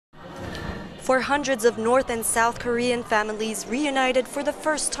For hundreds of North and South Korean families reunited for the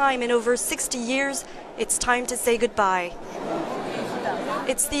first time in over 60 years, it's time to say goodbye.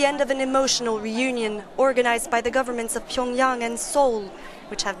 It's the end of an emotional reunion organized by the governments of Pyongyang and Seoul,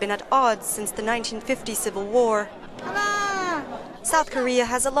 which have been at odds since the 1950 Civil War. South Korea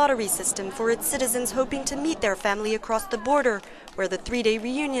has a lottery system for its citizens hoping to meet their family across the border, where the three-day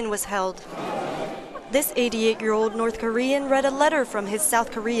reunion was held. This 88-year-old North Korean read a letter from his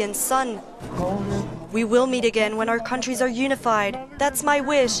South Korean son. "We will meet again when our countries are unified. That's my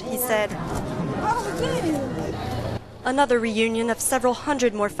wish," he said. Another reunion of several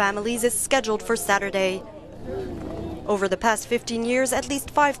hundred more families is scheduled for Saturday. Over the past 15 years, at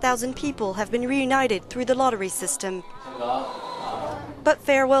least 5,000 people have been reunited through the lottery system. But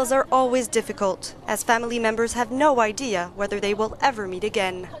farewells are always difficult, as family members have no idea whether they will ever meet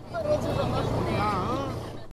again.